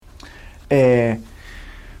É,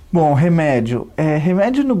 bom, remédio.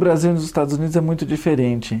 Remédio no Brasil e nos Estados Unidos é muito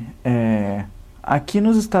diferente. Aqui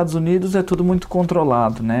nos Estados Unidos é tudo muito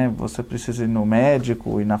controlado, né? Você precisa ir no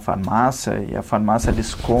médico e na farmácia, e a farmácia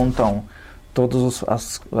eles contam todas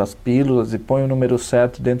as pílulas e põem o número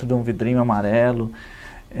certo dentro de um vidrinho amarelo.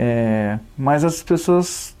 Mas as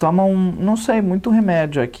pessoas tomam, não sei, muito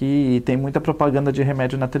remédio aqui, e tem muita propaganda de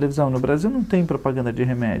remédio na televisão. No Brasil não tem propaganda de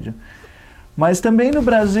remédio. Mas também no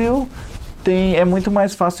Brasil é muito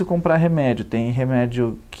mais fácil comprar remédio. Tem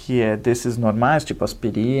remédio que é desses normais, tipo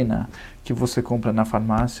aspirina, que você compra na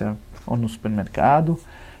farmácia ou no supermercado.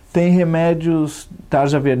 Tem remédios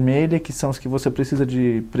tarja vermelha, que são os que você precisa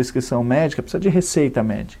de prescrição médica, precisa de receita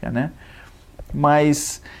médica, né?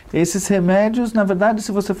 Mas esses remédios, na verdade,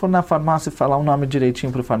 se você for na farmácia e falar o nome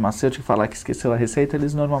direitinho para o farmacêutico e falar que esqueceu a receita,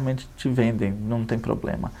 eles normalmente te vendem, não tem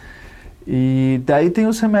problema. E daí tem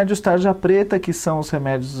os remédios tarja preta, que são os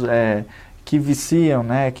remédios que viciam,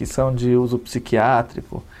 né, que são de uso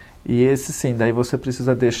psiquiátrico. E esse sim, daí você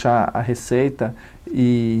precisa deixar a receita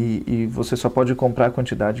e você só pode comprar a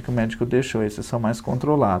quantidade que o médico deixou. Esses são mais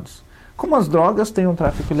controlados. Como as drogas têm um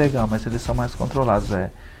tráfico legal, mas eles são mais controlados.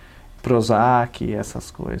 Prozac,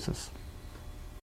 essas coisas.